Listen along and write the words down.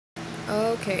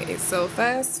Okay, so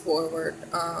fast forward,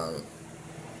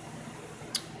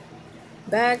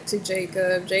 back to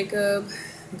Jacob. Jacob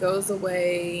goes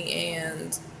away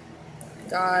and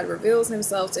God reveals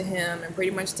himself to him and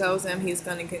pretty much tells him he's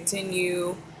going to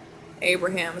continue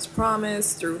Abraham's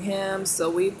promise through him. So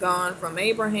we've gone from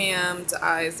Abraham to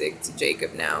Isaac to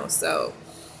Jacob now.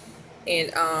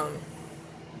 And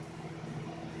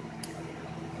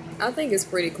I think it's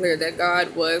pretty clear that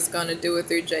God was going to do it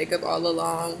through Jacob all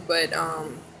along, but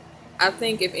I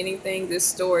think if anything, this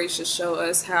story should show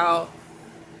us how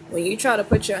when you try to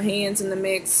put your hands in the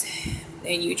mix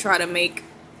and you try to make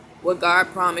what God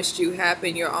promised you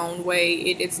happen your own way,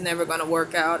 it's never going to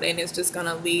work out, and it's just going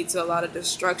to lead to a lot of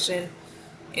destruction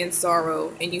and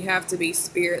sorrow, and you have to be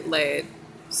spirit led.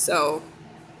 So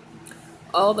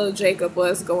although Jacob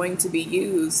was going to be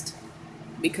used,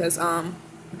 because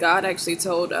God actually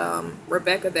told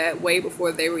Rebecca that way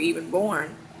before they were even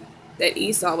born, that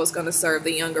Esau was going to serve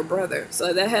the younger brother.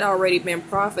 So that had already been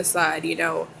prophesied,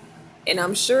 and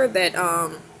I'm sure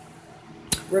that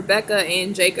Rebecca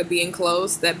and Jacob being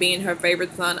close, that being her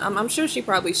favorite son, I'm sure she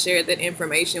probably shared that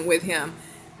information with him,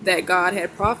 that God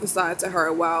had prophesied to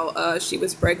her while she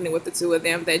was pregnant with the two of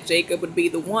them, that Jacob would be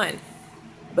the one.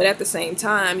 But at the same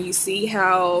time, you see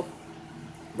how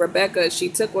Rebecca, she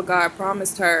took what God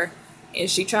promised her and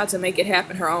she tried to make it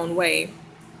happen her own way.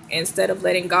 Instead of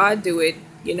letting God do it,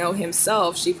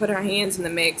 himself, she put her hands in the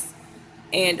mix,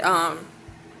 and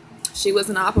she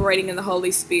wasn't operating in the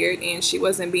Holy Spirit, and she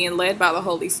wasn't being led by the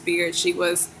Holy Spirit. She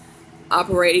was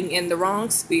operating in the wrong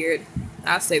spirit.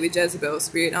 I say the Jezebel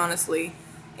spirit, honestly.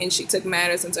 And she took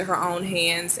matters into her own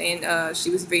hands, and she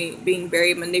was being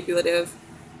very manipulative.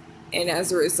 And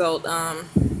as a result,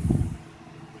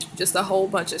 just a whole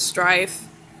bunch of strife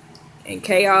and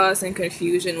chaos and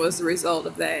confusion was the result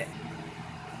of that.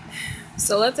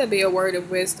 So let that be a word of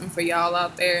wisdom for y'all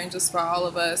out there, and just for all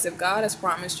of us. If God has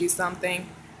promised you something,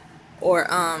 or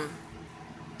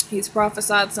he's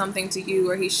prophesied something to you,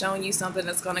 or he's shown you something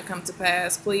that's going to come to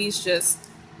pass, please just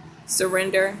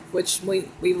surrender, which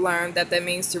we've learned that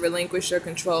means to relinquish your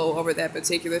control over that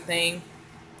particular thing.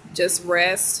 Just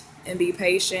rest and be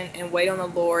patient and wait on the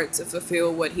Lord to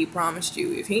fulfill what he promised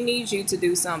you. If he needs you to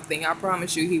do something, I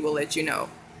promise you he will let you know.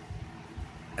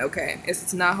 Okay,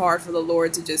 it's not hard for the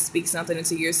Lord to just speak something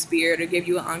into your spirit, or give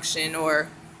you an unction or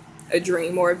a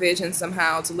dream or a vision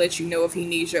somehow to let you know if he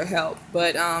needs your help.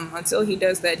 But until he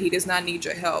does that, he does not need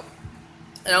your help.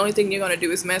 And the only thing you're going to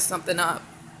do is mess something up.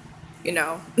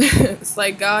 It's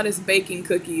like God is baking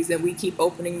cookies and we keep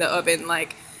opening the oven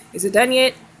like, is it done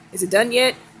yet? Is it done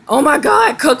yet? Oh my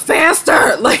God, cook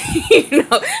faster! Like, and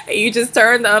you just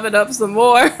turn the oven up some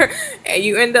more and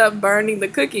you end up burning the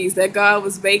cookies that God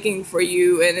was baking for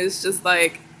you. And it's just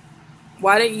like,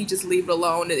 why didn't you just leave it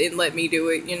alone and let me do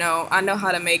it? I know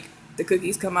how to make the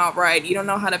cookies come out right. You don't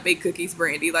know how to bake cookies,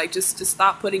 Brandy. Like, just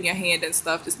stop putting your hand in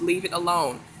stuff. Just leave it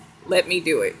alone. Let me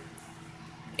do it.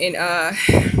 And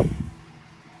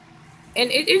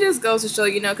it just goes to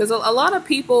show, because a lot of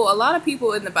people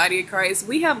in the body of Christ,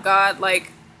 we have God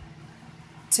like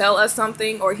tell us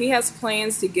something, or he has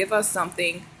plans to give us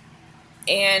something,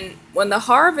 and when the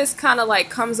harvest kind of like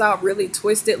comes out really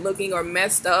twisted looking or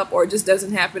messed up, or just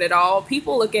doesn't happen at all,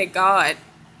 people look at God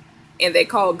and they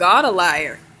call God a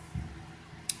liar,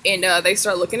 and they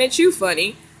start looking at you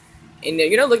funny, and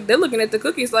they're looking at the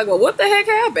cookies like, well, what the heck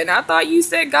happened? I thought you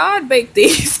said God baked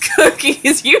these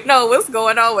cookies. What's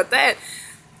going on with that?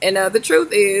 And the truth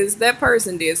is, that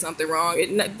person did something wrong.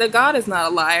 The God is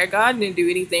not a liar. God didn't do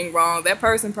anything wrong. That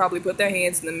person probably put their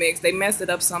hands in the mix. They messed it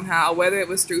up somehow, whether it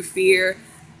was through fear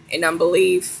and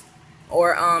unbelief,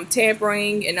 or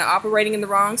tampering and operating in the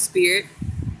wrong spirit.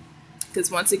 Because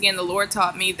once again, the Lord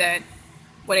taught me that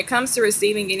when it comes to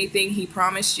receiving anything he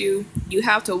promised you, you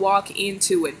have to walk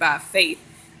into it by faith.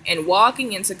 And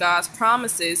walking into God's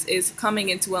promises is coming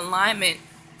into alignment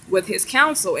with his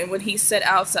counsel and what he set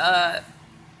out to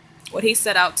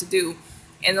do.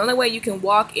 And the only way you can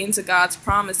walk into God's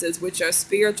promises, which are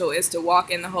spiritual, is to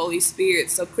walk in the Holy Spirit.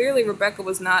 So clearly Rebecca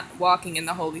was not walking in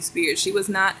the Holy Spirit. She was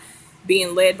not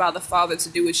being led by the Father to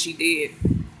do what she did.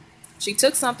 She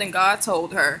took something God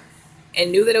told her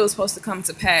and knew that it was supposed to come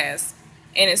to pass.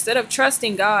 And instead of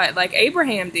trusting God like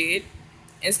Abraham did,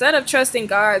 instead of trusting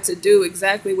God to do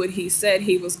exactly what he said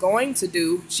he was going to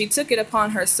do, she took it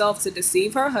upon herself to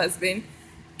deceive her husband.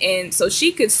 And so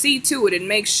she could see to it and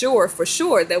make sure for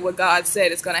sure that what God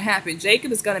said is going to happen.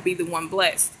 Jacob is going to be the one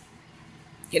blessed.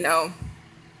 And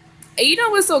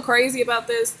what's so crazy about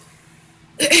this?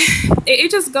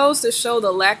 It just goes to show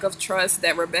the lack of trust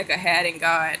that Rebecca had in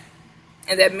God,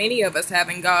 and that many of us have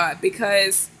in God.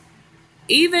 Because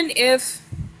even if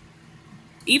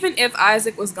Even if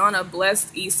Isaac was gonna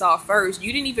bless Esau first,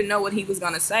 you didn't even know what he was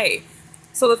gonna say.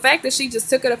 So the fact that she just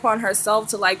took it upon herself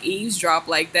to like eavesdrop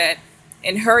like that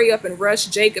and hurry up and rush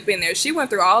Jacob in there. She went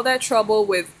through all that trouble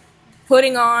with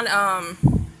putting on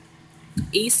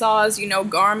Esau's,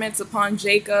 garments upon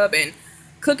Jacob and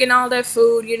cooking all that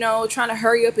food, trying to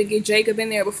hurry up and get Jacob in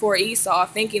there before Esau,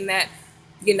 thinking that,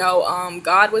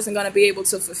 God wasn't going to be able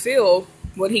to fulfill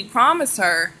what he promised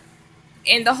her.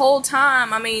 And the whole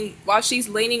time, I mean, while she's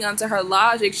leaning onto her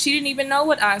logic, she didn't even know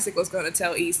what Isaac was going to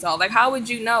tell Esau. Like, how would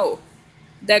you know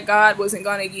that God wasn't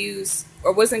going to use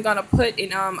or wasn't going to put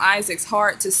in Isaac's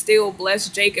heart to still bless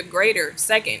Jacob greater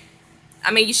second?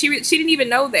 I mean, she didn't even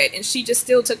know that, and she just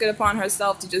still took it upon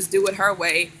herself to just do it her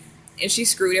way, and she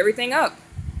screwed everything up.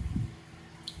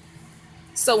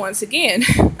 So once again,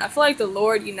 I feel like the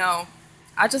Lord,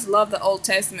 I just love the Old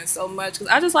Testament so much because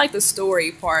I just like the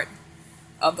story part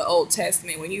of the Old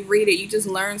Testament. When you read it, you just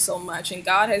learn so much, and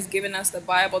God has given us the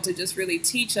Bible to just really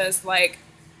teach us, like,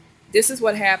 this is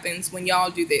what happens when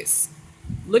y'all do this.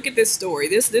 Look at this story.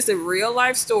 This is real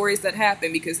life stories that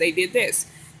happen because they did this.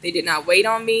 They did not wait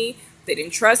on me. They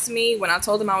didn't trust me. When I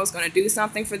told them I was going to do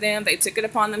something for them, they took it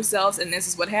upon themselves, and this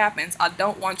is what happens. I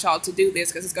don't want y'all to do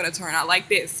this because it's going to turn out like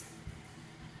this.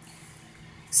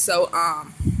 So,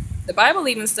 the Bible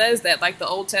even says that, like, the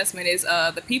Old Testament is,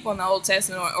 the people in the Old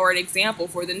Testament are an example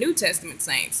for the New Testament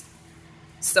saints.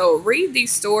 So read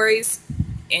these stories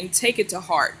and take it to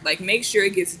heart. Like, make sure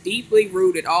it gets deeply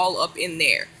rooted all up in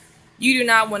there. You do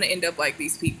not want to end up like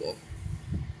these people.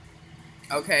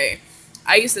 Okay.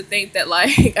 I used to think that,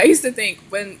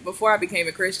 before I became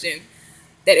a Christian,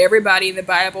 that everybody in the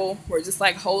Bible were just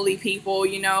like holy people,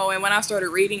 and when I started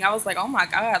reading, I was like, oh my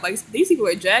God, like, these people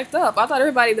are jacked up. I thought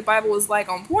everybody in the Bible was like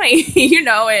on point,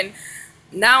 and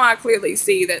now I clearly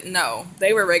see that no,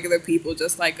 they were regular people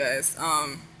just like us.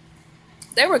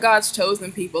 They were God's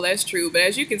chosen people, that's true, but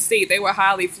as you can see, they were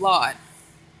highly flawed.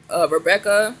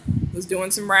 Rebecca was doing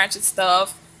some ratchet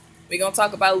stuff. We're gonna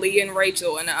talk about Leah and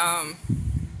Rachel in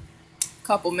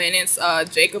couple minutes.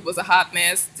 Jacob was a hot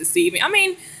mess, deceiving. I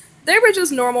mean, they were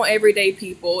just normal everyday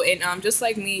people, and just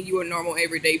like me, you were normal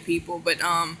everyday people, but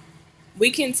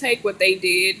we can take what they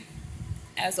did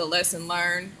as a lesson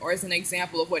learned or as an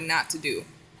example of what not to do.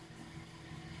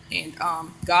 And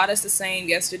God is the same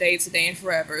yesterday, today, and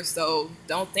forever. So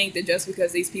don't think that just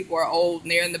because these people are old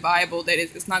and they're in the Bible that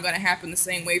it's not going to happen the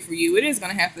same way for you. It is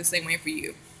going to happen the same way for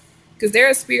you, because there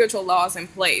are spiritual laws in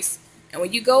place. And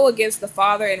when you go against the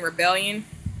Father in rebellion,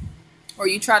 or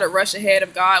you try to rush ahead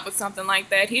of God with something like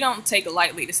that, he don't take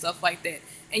lightly to stuff like that.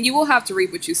 And you will have to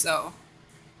reap what you sow.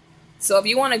 So if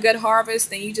you want a good harvest,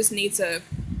 then you just need to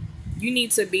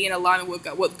be in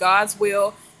alignment with God's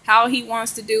will, how he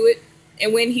wants to do it,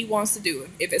 and when he wants to do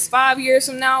it. If it's 5 years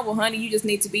from now, well, honey, you just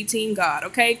need to be Team God,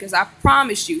 okay? Because I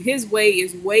promise you, his way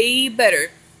is way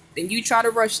better than you try to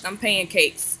rush them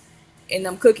pancakes and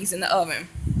them cookies in the oven.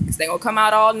 Because they're going to come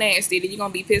out all nasty, then you're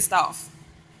going to be pissed off.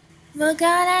 Well,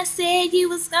 God, I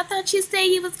thought you said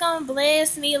you was going to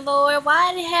bless me, Lord.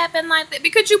 Why did it happen like that?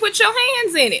 Because you put your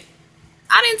hands in it.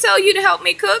 I didn't tell you to help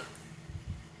me cook.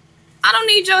 I don't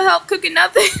need your help cooking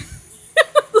nothing.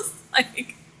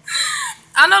 Like,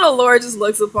 I know the Lord just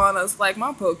looks upon us like,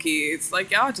 my poor kids, like,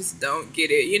 y'all just don't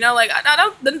get it. Like, I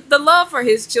don't, the love for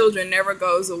his children never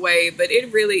goes away, but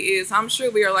it really is. I'm sure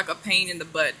we are like a pain in the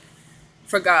butt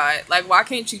for God. Like, why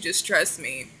can't you just trust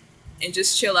me and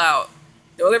just chill out?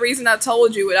 The only reason I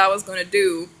told you what I was going to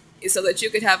do is so that you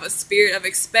could have a spirit of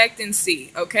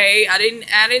expectancy, okay? I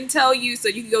didn't tell you so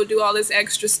you could go do all this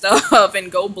extra stuff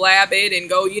and go blab it and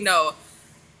go,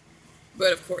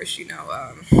 But of course,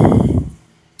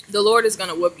 the Lord is going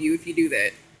to whoop you if you do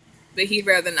that. But he'd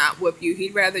rather not whoop you.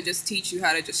 He'd rather just teach you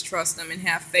how to just trust him and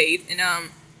have faith. And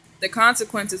the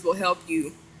consequences will help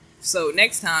you. So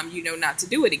next time, you know not to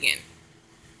do it again.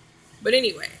 But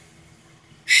anyway.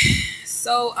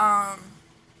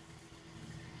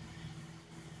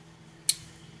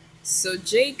 So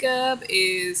Jacob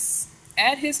is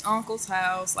at his uncle's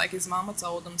house like his mama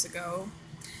told him to go.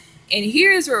 And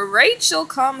here's where Rachel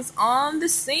comes on the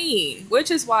scene, which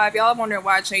is why, if y'all are wondering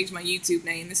why I changed my YouTube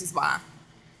name, this is why.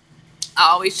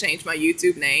 I always change my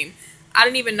YouTube name. I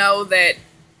didn't even know that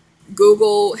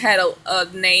Google had a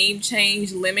name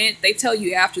change limit. They tell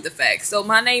you after the fact. So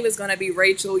my name is going to be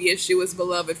Rachel, Yeshua's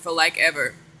beloved for like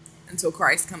ever until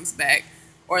Christ comes back.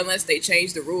 Or unless they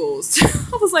change the rules.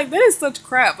 I was like, that is such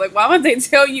crap. Like, why would they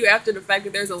tell you after the fact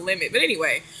that there's a limit? But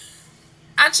anyway,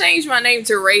 I changed my name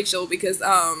to Rachel because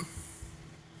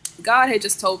God had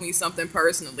just told me something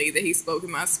personally that he spoke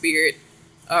in my spirit.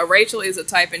 Rachel is a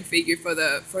type and figure for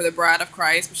the bride of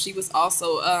Christ, but she was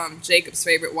also Jacob's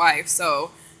favorite wife.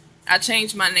 So I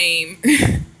changed my name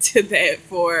to that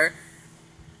for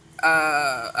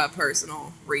a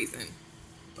personal reason.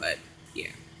 But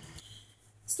yeah.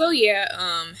 So yeah,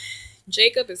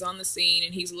 Jacob is on the scene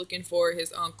and he's looking for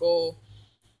his uncle,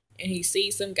 and he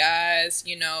sees some guys,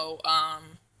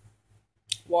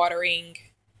 watering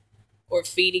or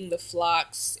feeding the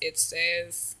flocks. It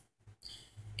says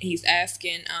he's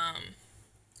asking,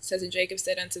 it says, and Jacob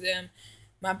said unto them,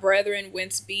 my brethren,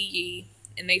 whence be ye?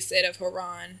 And they said, of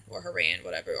Haran, or Haran,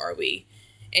 whatever are we?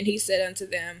 And he said unto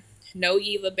them, know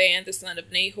ye Laban the son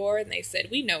of Nahor? And they said,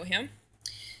 we know him.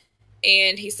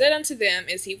 And he said unto them,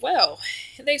 is he well?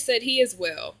 And they said, he is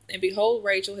well. And behold,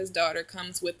 Rachel his daughter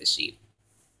comes with the sheep.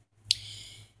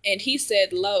 And he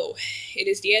said, lo, it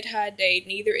is yet high day,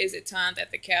 neither is it time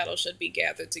that the cattle should be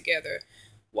gathered together.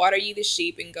 Water ye the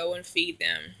sheep, and go and feed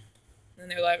them.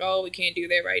 And they're like, oh, we can't do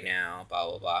that right now, blah,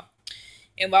 blah, blah.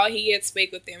 And while he yet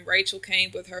spake with them, Rachel came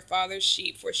with her father's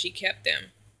sheep, for she kept them.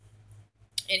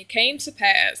 And it came to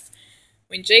pass,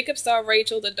 when Jacob saw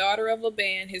Rachel, the daughter of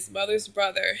Laban, his mother's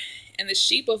brother, and the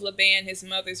sheep of Laban, his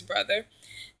mother's brother,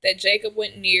 that Jacob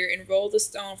went near and rolled the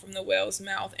stone from the well's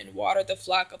mouth and watered the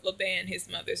flock of Laban, his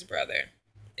mother's brother.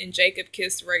 And Jacob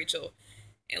kissed Rachel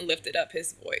and lifted up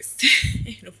his voice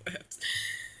and wept.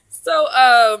 So,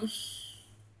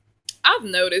 I've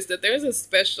noticed that there's a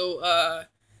special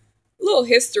little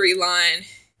history line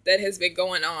that has been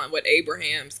going on with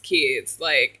Abraham's kids.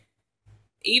 Like,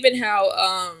 even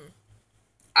how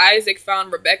Isaac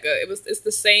found Rebecca. It's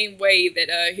the same way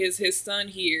that his son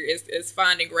here is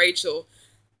finding Rachel.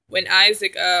 When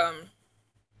Isaac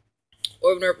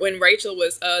or when Rachel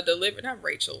was delivered, not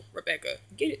Rachel, Rebecca.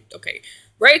 Get it? Okay.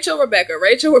 Rachel, Rebecca.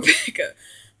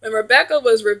 When Rebecca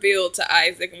was revealed to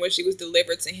Isaac and when she was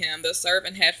delivered to him, the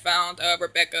servant had found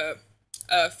Rebecca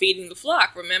feeding the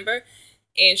flock, remember?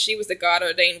 And she was the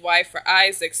God-ordained wife for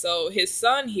Isaac. So his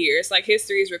son here, it's like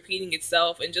history is repeating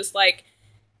itself. And just like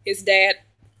his dad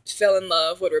fell in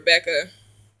love with Rebecca,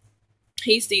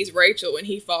 he sees Rachel and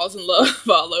he falls in love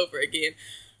all over again.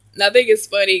 And I think it's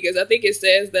funny because I think it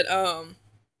says that,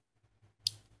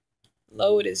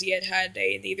 lo, it is yet high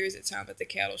day, and neither is it time that the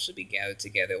cattle should be gathered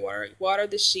together. Water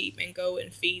the sheep and go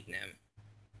and feed them.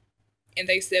 And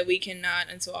they said, we cannot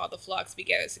until all the flocks be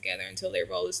gathered together, until they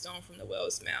roll the stone from the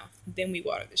well's mouth. Then we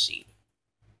water the sheep.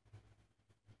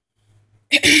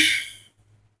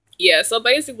 Yeah, so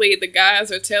basically the guys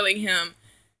are telling him,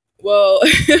 well,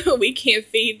 we can't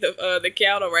feed the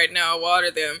cattle right now,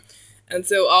 water them,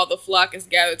 until all the flock is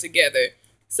gathered together.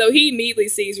 So he immediately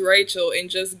sees Rachel and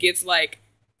just gets like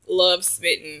love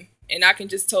smitten. And I can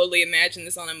just totally imagine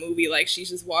this on a movie, like she's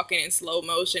just walking in slow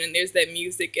motion and there's that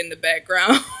music in the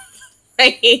background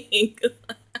playing.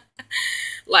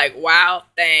 Like, wow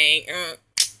thing.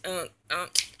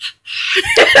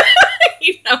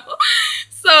 You know?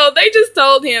 So they just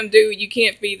told him, dude, you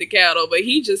can't feed the cattle, but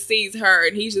he just sees her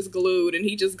and he's just glued and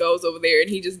he just goes over there and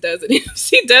he just does it.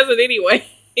 She does it anyway.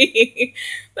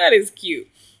 That is cute.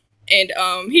 And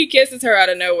he kisses her out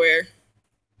of nowhere.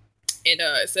 And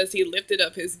it says he lifted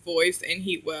up his voice and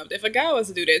he wept. If a guy was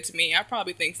to do that to me, I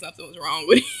probably think something was wrong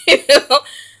with him.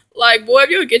 Like, boy, if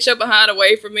you would get your behind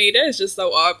away from me, that's just so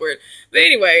awkward. But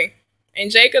anyway, and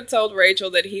Jacob told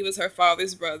Rachel that he was her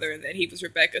father's brother and that he was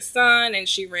Rebekah's son, and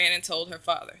she ran and told her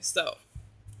father. So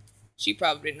she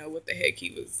probably didn't know what the heck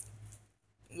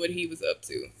what he was up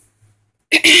to.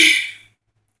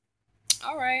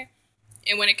 All right.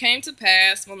 And when it came to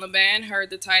pass, when Laban heard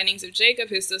the tidings of Jacob,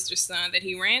 his sister's son, that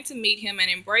he ran to meet him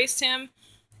and embraced him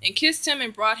and kissed him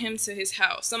and brought him to his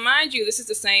house. So mind you, this is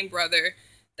the same brother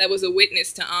that was a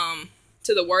witness to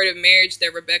the word of marriage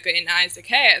that Rebekah and Isaac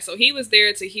had. So he was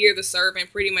there to hear the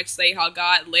servant pretty much say how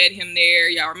God led him there.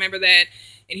 Y'all remember that?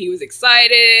 And he was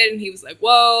excited and he was like,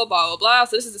 whoa, blah, blah, blah.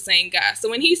 So this is the same guy. So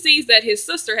when he sees that his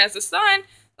sister has a son,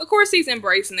 of course he's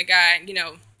embracing the guy, you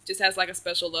know, just has like a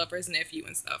special love for his nephew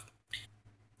and stuff.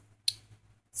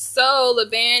 So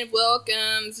Laban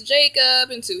welcomes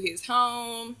Jacob into his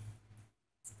home.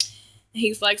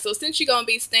 He's like, so since you're going to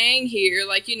be staying here,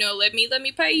 like, you know, let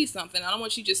me pay you something. I don't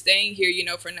want you just staying here, you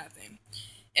know, for nothing.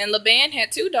 And Laban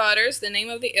had 2 daughters. The name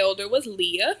of the elder was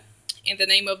Leah, and the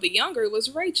name of the younger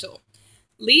was Rachel.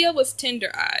 Leah was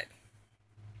tender-eyed,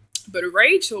 but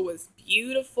Rachel was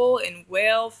beautiful and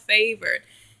well-favored.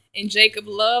 And Jacob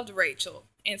loved Rachel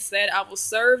and said, I will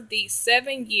serve thee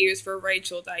 7 years for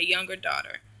Rachel, thy younger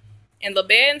daughter. And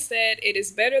Laban said, it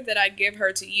is better that I give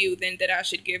her to you than that I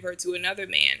should give her to another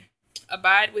man.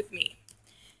 Abide with me.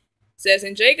 It says,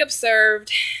 and Jacob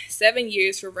served 7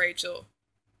 years for Rachel.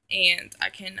 And I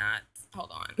cannot,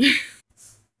 hold on.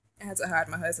 I had to hide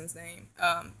my husband's name.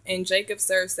 And Jacob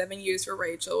served 7 years for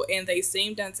Rachel, and they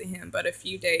seemed unto him but a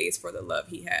few days for the love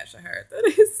he had for her.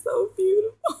 That is so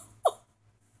beautiful.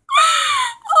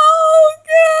 Oh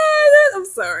God, I'm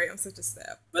sorry, I'm such a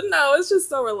sap. But no, it's just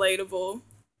so relatable.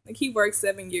 Like, he worked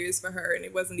 7 years for her, and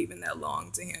it wasn't even that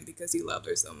long to him because he loved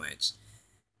her so much.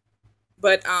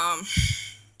 But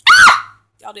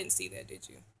y'all didn't see that, did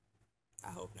you?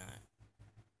 I hope not.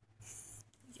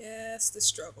 Yes, the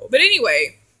struggle. But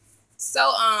anyway,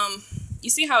 so you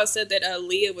see how it said that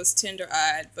Leah was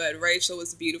tender-eyed, but Rachel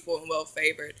was beautiful and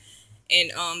well-favored.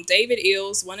 And David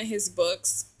Ills, one of his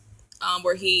books,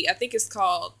 where I think it's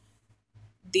called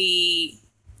The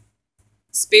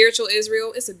Spiritual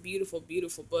Israel. It's a beautiful,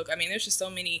 beautiful book. I mean, there's just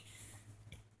so many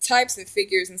types and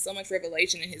figures and so much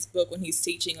revelation in his book when he's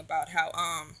teaching about how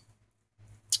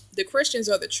the Christians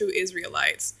are the true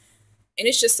Israelites. And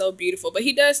it's just so beautiful. But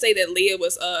he does say that Leah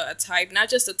was a type, not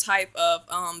just a type of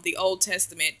the Old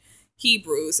Testament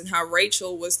Hebrews, and how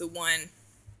Rachel was the one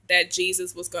that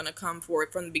Jesus was going to come for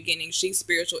from the beginning. She's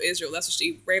spiritual Israel. That's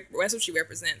what she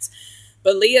represents.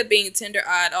 But Leah, being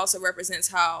tender-eyed, also represents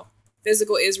how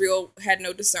physical Israel had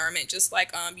no discernment, just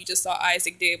like you just saw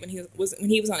Isaac did when he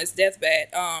was on his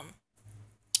deathbed.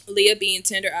 Leah, being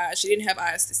tender-eyed, she didn't have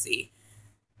eyes to see,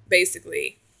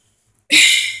 basically.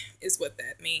 Is what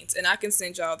that means. And I can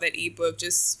send y'all that ebook.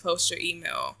 Just post your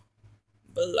email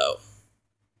below.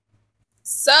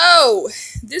 So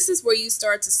this is where you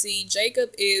start to see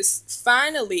Jacob is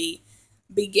finally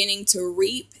beginning to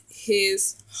reap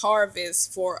his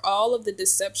harvest for all of the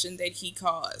deception that he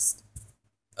caused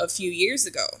a few years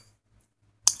ago.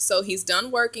 So he's done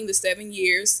working the 7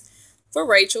 years for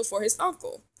Rachel, for his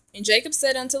uncle. And Jacob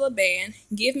said unto Laban,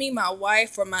 Give me my wife,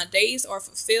 for my days are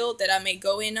fulfilled, that I may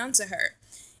go in unto her.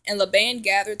 And Laban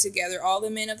gathered together all the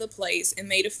men of the place and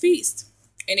made a feast.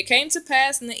 And it came to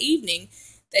pass in the evening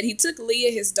that he took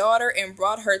Leah his daughter and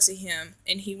brought her to him,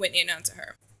 and he went in unto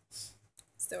her.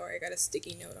 Sorry, I got a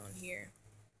sticky note on here.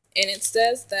 And it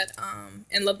says that,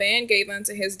 and Laban gave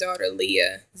unto his daughter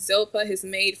Leah Zilpah his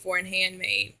maid for an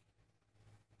handmaid.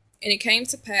 And it came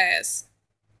to pass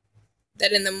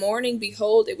that in the morning,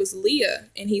 behold, it was Leah.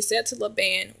 And he said to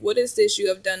Laban, What is this you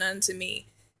have done unto me?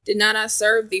 Did not I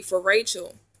serve thee for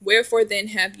Rachel? Wherefore then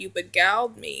have you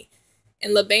beguiled me?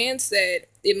 And Laban said,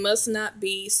 It must not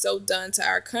be so done to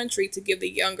our country to give the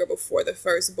younger before the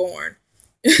firstborn.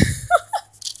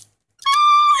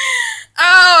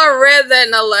 Oh, I read that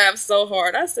and I laughed so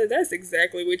hard. I said, that's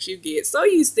exactly what you get. So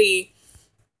you see,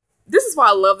 this is why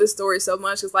I love this story so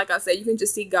much. Because like I said, you can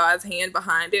just see God's hand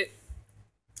behind it.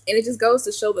 And it just goes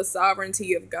to show the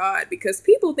sovereignty of God. Because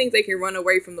people think they can run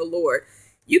away from the Lord.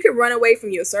 You can run away from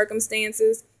your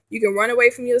circumstances. You can run away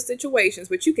from your situations,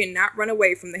 but you cannot run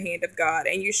away from the hand of God.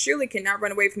 And you surely cannot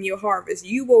run away from your harvest.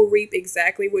 You will reap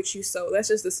exactly what you sow. That's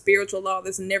just the spiritual law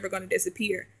that's never going to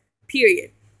disappear,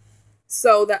 period.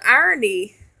 So the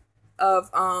irony of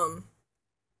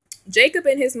Jacob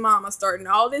and his mama starting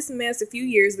all this mess a few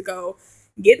years ago,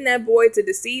 getting that boy to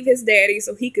deceive his daddy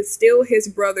so he could steal his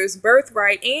brother's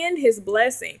birthright and his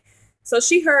blessing. So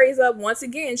she hurries up once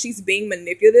again. She's being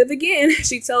manipulative again.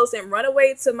 She tells him, run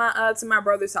away to my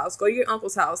brother's house. Go to your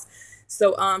uncle's house.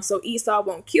 So Esau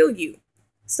won't kill you.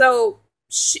 So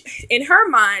in her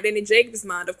mind and in Jacob's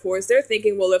mind, of course, they're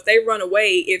thinking, well, if they run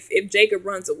away, if Jacob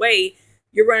runs away,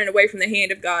 you're running away from the hand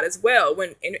of God as well.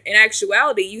 When in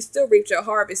actuality, you still reap your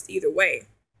harvest either way.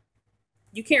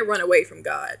 You can't run away from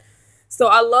God. So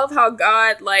I love how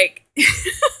God, like,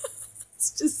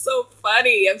 it's just so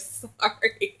funny. I'm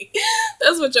sorry.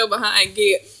 That's what your behind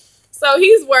get. So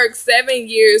he's worked 7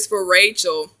 years for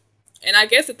Rachel. And I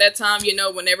guess at that time, you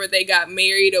know, whenever they got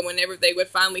married or whenever they would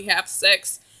finally have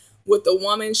sex with the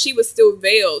woman, she was still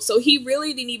veiled. So he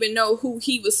really didn't even know who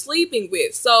he was sleeping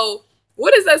with. So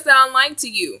what does that sound like to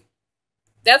you?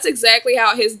 That's exactly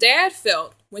how his dad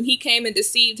felt when he came and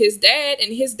deceived his dad,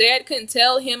 and his dad couldn't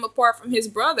tell him apart from his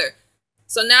brother.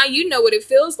 So now you know what it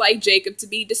feels like, Jacob, to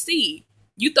be deceived.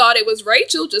 You thought it was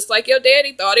Rachel, just like your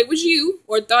daddy thought it was you,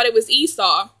 or thought it was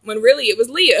Esau, when really it was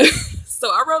Leah. So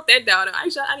I wrote that down.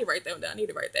 Actually, I need to write that down. I need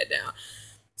to write that down.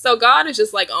 So God is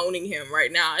just like owning him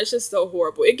right now. It's just so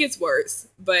horrible. It gets worse.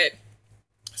 But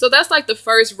so that's like the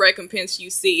first recompense you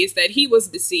see, is that he was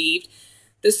deceived.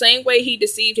 The same way he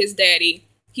deceived his daddy,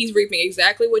 he's reaping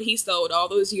exactly what he sowed all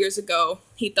those years ago.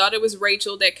 He thought it was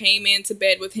Rachel that came into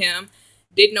bed with him,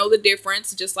 didn't know the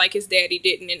difference, just like his daddy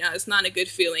didn't. And it's not a good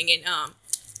feeling. And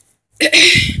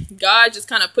God just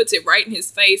kind of puts it right in his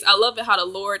face. I love it how the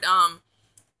Lord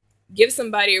gives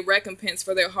somebody a recompense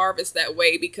for their harvest that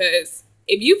way, because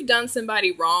if you've done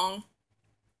somebody wrong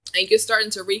and you're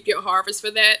starting to reap your harvest for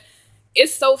that,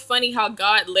 It's so funny how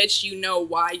God lets you know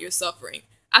why you're suffering.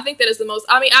 I think that is the most,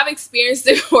 I mean, I've experienced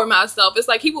it for myself. It's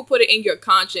like he will put it in your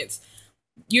conscience.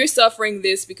 You're suffering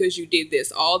this because you did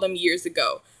this all them years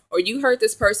ago. Or you hurt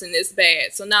this person this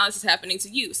bad, so now this is happening to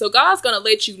you. So God's going to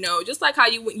let you know, just like how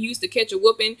you used to catch a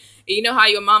whooping. And you know how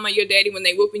your mama and your daddy, when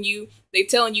they whooping you, they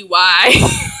telling you why.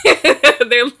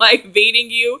 They're like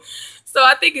beating you. So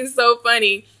I think it's so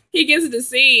funny. He gets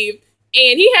deceived,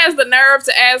 and he has the nerve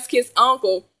to ask his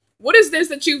uncle, what is this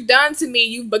that you've done to me?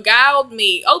 You've beguiled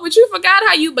me. Oh, but you forgot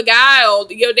how you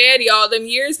beguiled your daddy all them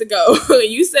years ago.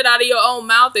 You said out of your own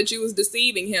mouth that you was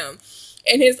deceiving him.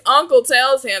 And his uncle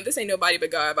tells him, this ain't nobody but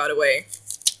God, by the way.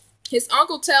 His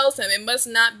uncle tells him it must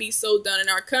not be so done in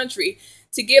our country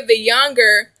to give the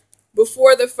younger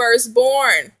before the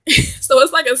firstborn. So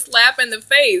it's like a slap in the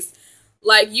face.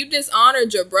 Like, you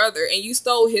dishonored your brother and you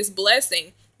stole his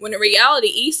blessing. When in reality,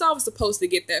 Esau was supposed to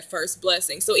get that first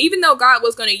blessing. So even though God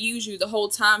was going to use you the whole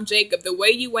time, Jacob, the way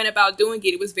you went about doing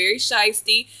it, it was very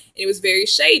shisty and it was very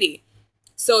shady.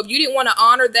 So if you didn't want to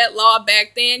honor that law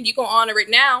back then, you're going to honor it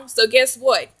now. So guess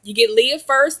what? You get Leah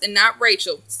first and not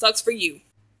Rachel. Sucks for you.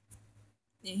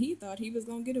 And he thought he was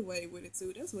going to get away with it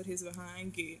too. That's what his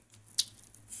behind get.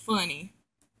 Funny.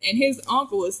 And his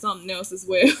uncle is something else as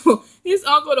well. His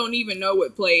uncle don't even know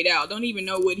what played out. Don't even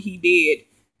know what he did.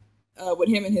 What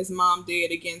him and his mom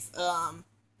did against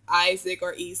Isaac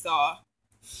or Esau.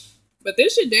 But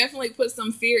this should definitely put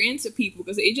some fear into people,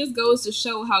 because it just goes to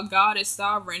show how God is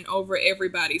sovereign over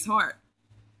everybody's heart.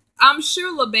 I'm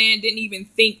sure Laban didn't even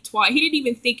think twice. He didn't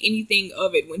even think anything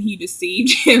of it when he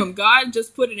deceived him. God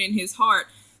just put it in his heart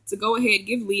to go ahead,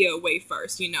 give Leah away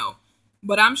first, you know.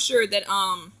 But I'm sure that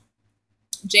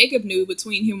Jacob knew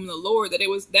between him and the Lord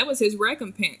that that was his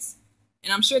recompense.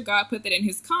 And I'm sure God put that in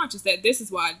his conscience, that this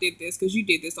is why I did this, because you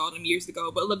did this all them years ago.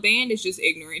 But Laban is just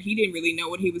ignorant. He didn't really know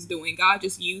what he was doing. God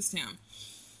just used him.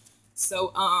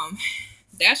 So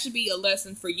that should be a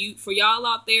lesson for y'all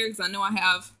out there, because I know I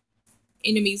have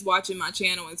enemies watching my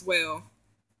channel as well,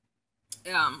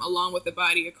 along with the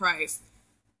body of Christ.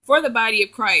 For the body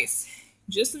of Christ,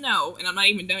 just know, and I'm not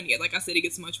even done yet. Like I said, it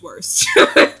gets much worse.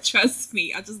 Trust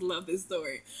me. I just love this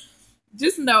story.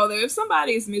 Just know that if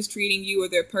somebody is mistreating you or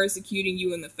they're persecuting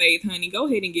you in the faith, honey, go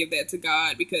ahead and give that to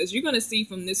God, because you're going to see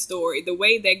from this story the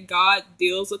way that God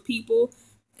deals with people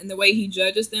and the way he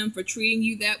judges them for treating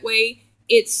you that way.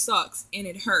 It sucks and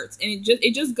it hurts. And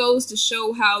it just goes to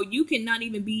show how you cannot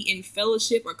even be in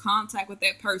fellowship or contact with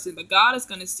that person. But God is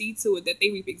going to see to it that they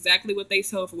reap exactly what they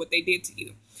sow for what they did to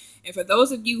you. And for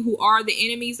those of you who are the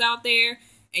enemies out there,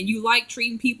 and you like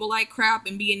treating people like crap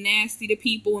and being nasty to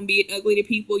people and being ugly to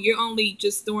people, you're only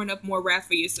just storing up more wrath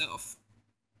for yourself.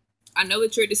 I know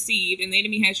that you're deceived, and the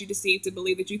enemy has you deceived to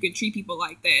believe that you can treat people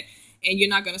like that and you're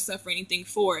not going to suffer anything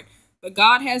for it. But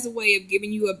God has a way of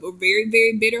giving you a very,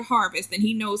 very bitter harvest, and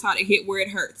he knows how to hit where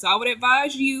it hurts. So I would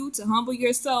advise you to humble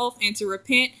yourself and to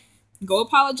repent. Go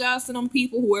apologize to them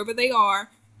people, whoever they are,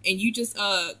 and you just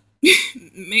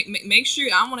make sure,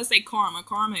 I don't want to say karma.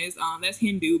 Karma is that's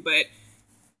Hindu, but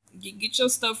get your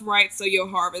stuff right so your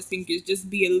harvest can just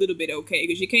be a little bit okay,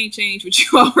 because you can't change what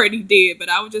you already did. But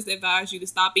I would just advise you to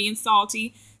stop being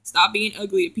salty, stop being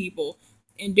ugly to people,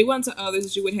 and do unto others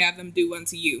as you would have them do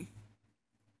unto you,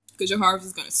 because your harvest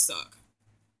is going to suck.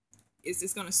 It's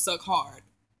just going to suck hard.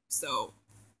 So,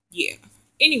 yeah.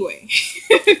 Anyway,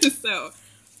 so,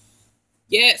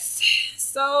 yes.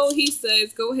 So, he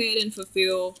says, go ahead and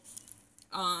fulfill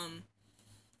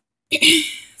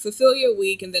fulfill your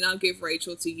week, and then I'll give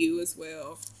Rachel to you as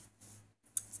well.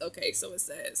 Okay, so it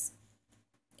says,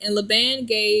 and Laban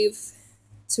gave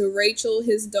to Rachel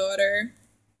his daughter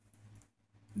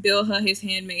Bilhah his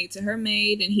handmaid to her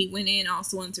maid, and he went in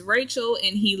also unto Rachel,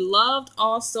 and he loved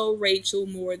also Rachel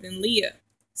more than Leah.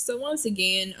 So once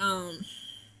again, I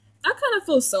kind of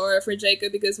feel sorry for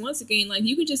Jacob, because once again, like,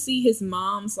 you can just see his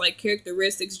mom's like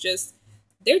characteristics, just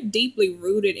they're deeply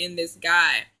rooted in this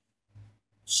guy.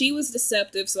 She was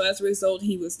deceptive, so as a result,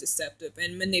 he was deceptive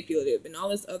and manipulative and all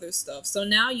this other stuff. So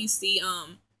now you see,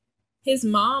 his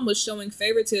mom was showing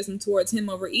favoritism towards him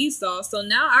over Esau. So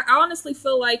now I honestly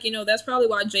feel like, you know, that's probably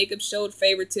why Jacob showed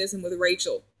favoritism with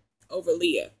Rachel over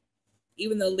Leah,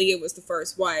 even though Leah was the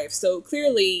first wife. So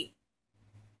clearly,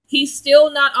 he's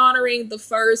still not honoring the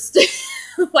first,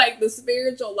 like the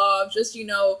spiritual law of just, you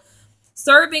know,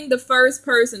 serving the first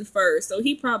person first. So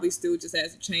he probably still just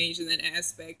has to change in that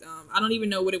aspect. I don't even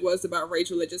know what it was about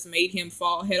Rachel that just made him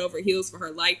fall head over heels for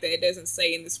her like that. It doesn't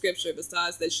say in the scripture,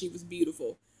 besides that she was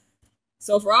beautiful.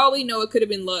 So for all we know, it could have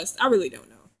been lust. I really don't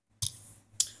know.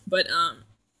 But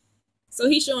so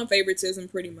he's showing favoritism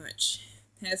pretty much.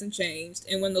 Hasn't changed.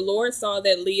 And when the Lord saw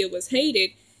that Leah was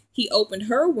hated, he opened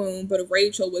her womb, but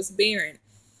Rachel was barren.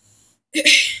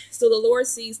 So the Lord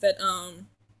sees that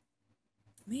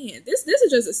man, this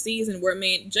is just a season where,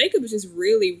 man, Jacob is just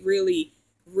really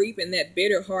reaping that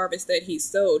bitter harvest that he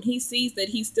sowed. He sees that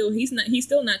he's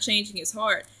still not changing his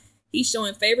heart. He's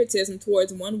showing favoritism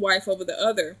towards one wife over the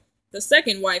other, the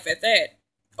second wife at that,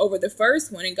 over the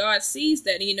first one. And God sees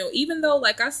that, even though,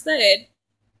 like I said,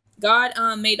 God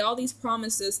made all these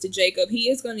promises to Jacob, he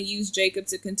is going to use Jacob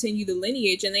to continue the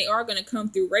lineage, and they are going to come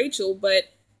through Rachel, but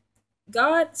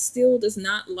God still does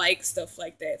not like stuff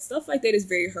like that. Stuff like that is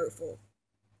very hurtful.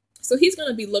 So he's going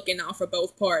to be looking out for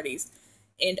both parties.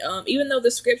 And even though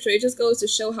the scripture, it just goes to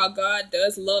show how God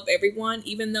does love everyone,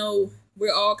 even though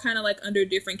we're all kind of like under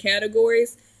different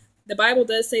categories. The Bible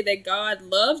does say that God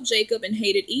loved Jacob and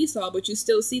hated Esau, but you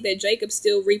still see that Jacob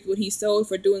still reaped what he sowed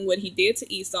for doing what he did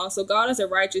to Esau. So God is a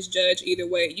righteous judge either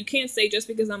way. You can't say just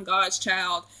because I'm God's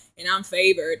child and I'm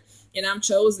favored and I'm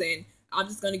chosen, I'm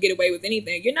just going to get away with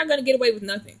anything. You're not going to get away with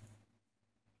nothing.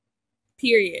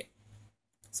 Period.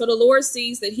 So the Lord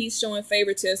sees that he's showing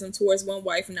favoritism towards one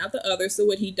wife and not the other. So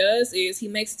what he does is he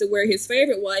makes it to where his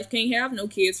favorite wife can't have no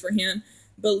kids for him,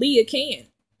 but Leah can.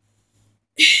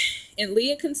 And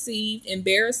Leah conceived and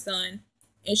bare a son,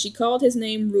 and she called his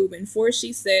name Reuben, for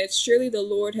she said, surely the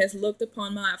Lord has looked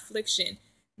upon my affliction.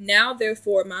 Now,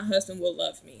 therefore, my husband will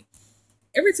love me.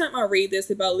 Every time I read this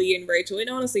about Leah and Rachel, it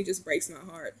honestly just breaks my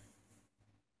heart.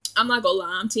 I'm not gonna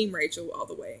lie, I'm Team Rachel all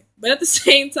the way. But at the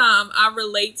same time, I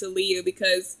relate to Leah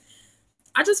because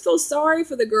I just feel sorry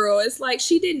for the girl. It's like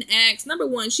she didn't ask. Number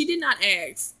one, she did not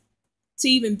ask to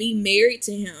even be married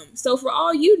to him. So for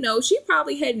all you know, she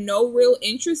probably had no real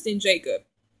interest in Jacob.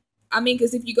 I mean,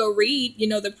 because if you go read,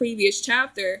 the previous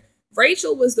chapter,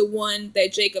 Rachel was the one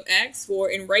that Jacob asked for,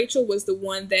 and Rachel was the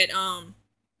one that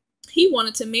he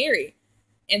wanted to marry,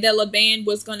 and that Laban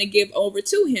was going to give over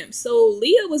to him. So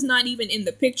Leah was not even in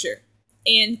the picture.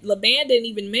 And Laban didn't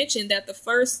even mention that the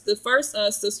first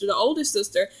sister, the older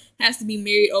sister, has to be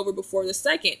married over before the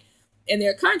second in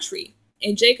their country.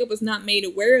 And Jacob was not made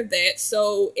aware of that.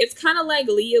 So it's kind of like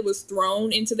Leah was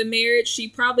thrown into the marriage. She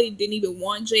probably didn't even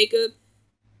want Jacob.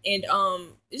 And it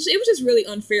was just really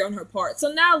unfair on her part.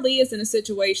 So now Leah's in a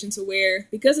situation to where,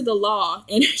 because of the law,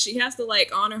 and she has to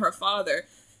honor her father,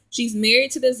 she's married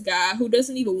to this guy who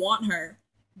doesn't even want her,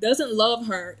 doesn't love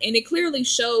her, and it clearly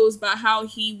shows by how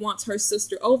he wants her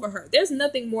sister over her. There's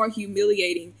nothing more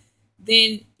humiliating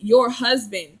than your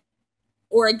husband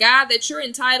or a guy that you're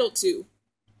entitled to,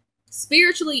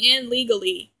 spiritually and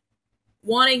legally,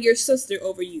 wanting your sister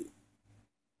over you.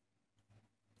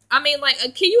 I mean,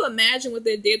 can you imagine what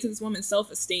they did to this woman's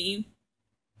self-esteem?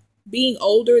 Being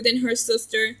older than her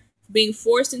sister, being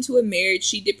forced into a marriage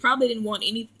she probably didn't want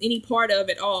any part of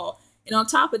at all. And on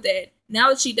top of that, now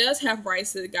that she does have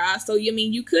rights to the guy, so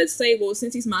you could say, well,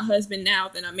 since he's my husband now,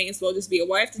 then I may as well just be a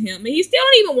wife to him. And he still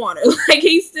don't even want her.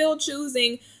 He's still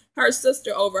choosing her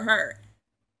sister over her.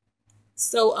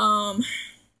 So,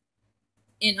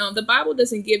 the Bible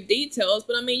doesn't give details,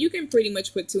 but you can pretty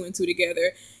much put two and two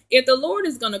together. If the Lord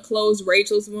is going to close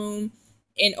Rachel's womb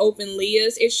and open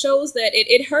Leah's, it shows that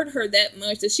it hurt her that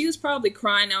much that she was probably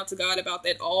crying out to God about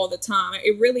that all the time.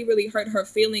 It really hurt her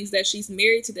feelings that she's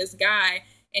married to this guy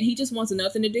and he just wants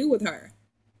nothing to do with her.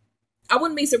 I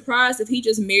wouldn't be surprised if he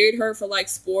just married her for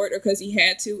sport or because he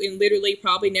had to, and literally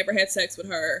probably never had sex with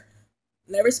her,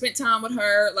 never spent time with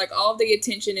her. All the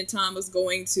attention and time was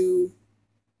going to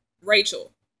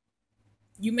Rachel.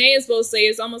 You may as well say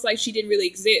it's almost like she didn't really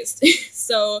exist.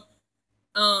 So,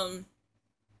 I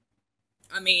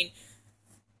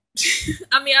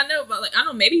know, but I don't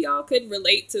know, maybe y'all could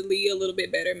relate to Leah a little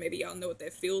bit better. Maybe y'all know what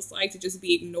that feels like to just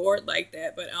be ignored like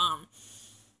that. But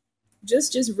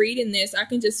just reading this, I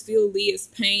can just feel Leah's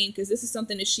pain, because this is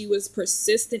something that she was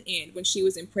persistent in when she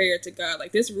was in prayer to God.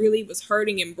 This really was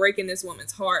hurting and breaking this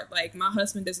woman's heart. My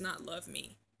husband does not love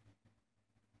me.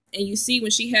 And you see,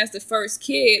 when she has the first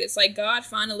kid, it's like God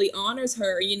finally honors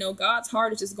her. God's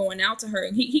heart is just going out to her,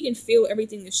 and he can feel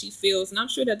everything that she feels. And I'm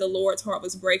sure that the Lord's heart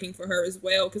was breaking for her as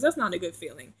well, because that's not a good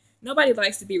feeling. Nobody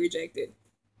likes to be rejected,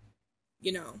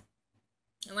 And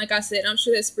like I said, I'm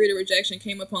sure that spirit of rejection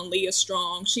came upon Leah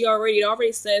strong. It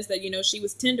already says that, she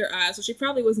was tender-eyed, so she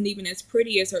probably wasn't even as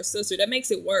pretty as her sister. That makes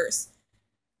it worse.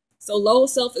 So low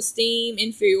self-esteem,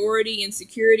 inferiority,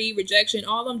 insecurity, rejection,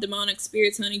 all them demonic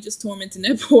spirits, honey, just tormenting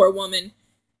that poor woman.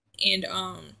 And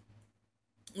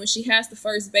when she has the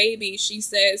first baby, she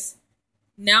says,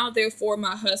 now, therefore,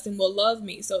 my husband will love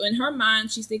me. So in her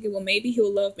mind, she's thinking, well, maybe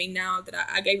he'll love me now that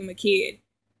I gave him a kid.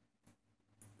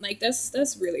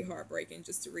 That's really heartbreaking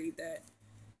just to read that.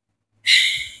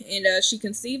 And she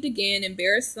conceived again and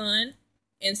bare a son.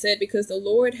 and said, because the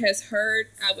Lord has heard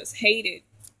I was hated.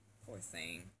 Poor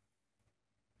thing.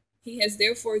 He has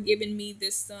therefore given me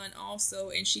this son also.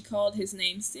 And she called his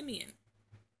name Simeon.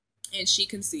 And she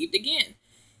conceived again,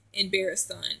 and bare a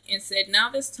son, and said, now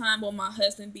this time will my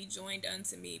husband be joined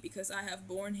unto me, because I have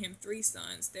borne him 3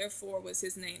 sons. Therefore was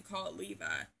his name called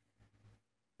Levi.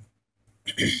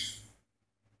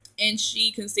 And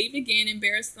she conceived again and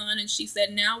bare a son, and she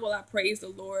said, now will I praise the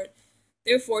Lord.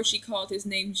 Therefore she called his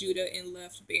name Judah, and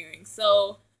left bearing.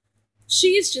 So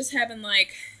she's just having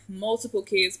like multiple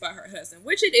kids by her husband,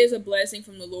 which it is a blessing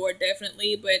from the Lord,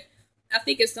 definitely. But I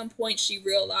think at some point she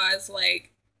realized,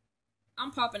 like,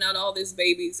 I'm popping out all these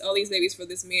babies for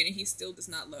this man, and he still does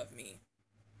not love me.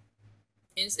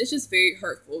 And it's just very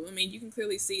hurtful. I mean, you can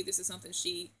clearly see this is something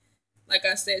she, like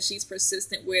I said, she's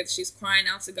persistent with. She's crying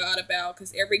out to God about,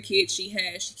 because every kid she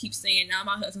has, she keeps saying, now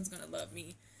my husband's going to love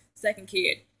me. Second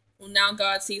kid, well, now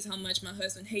God sees how much my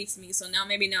husband hates me, so now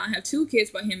maybe now I have 2 kids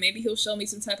by him. Maybe he'll show me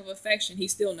some type of affection.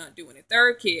 He's still not doing it.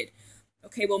 Third kid,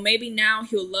 okay, well, maybe now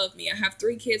he'll love me. I have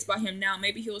 3 kids by him now.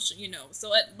 Maybe he'll,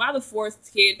 So by the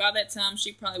 4th kid, by that time,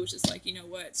 she probably was just like, you know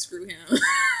what, screw him.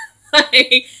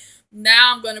 Like,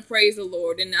 now I'm going to praise the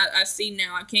Lord. And I see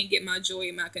now I can't get my joy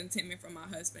and my contentment from my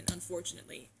husband,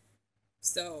 unfortunately.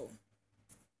 So,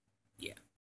 yeah.